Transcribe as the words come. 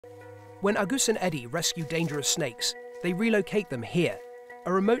When Agus and Eddie rescue dangerous snakes, they relocate them here,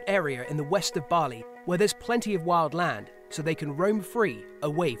 a remote area in the west of Bali where there's plenty of wild land, so they can roam free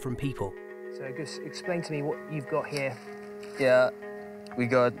away from people. So Agus, explain to me what you've got here. Yeah, we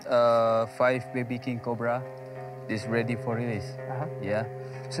got 5 baby king cobra. It's ready for release. Yeah.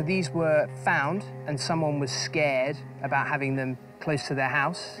 So these were found and someone was scared about having them close to their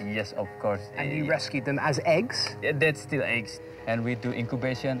house? Yes, of course. And you rescued them as eggs? Yeah, that's still eggs. And we do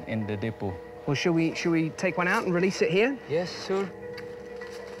incubation in the depot. Well, should we take one out and release it here? Yes, sure.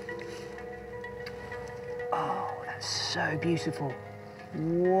 Oh, that's so beautiful.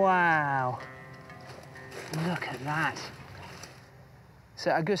 Wow. Look at that.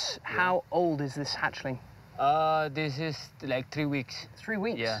 So, Agus, how old is this hatchling? This is like 3 weeks. 3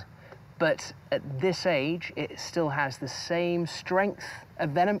 weeks? Yeah. But at this age, it still has the same strength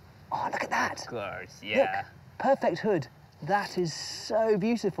of venom. Oh, look at that. Of course, yeah. Look, perfect hood. That is so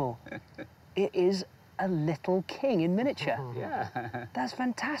beautiful. It is a little king in miniature. Yeah. That's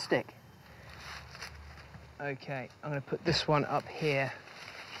fantastic. Okay, I'm going to put this one up here.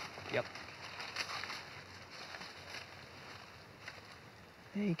 Yep.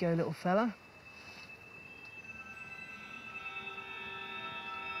 There you go, little fella.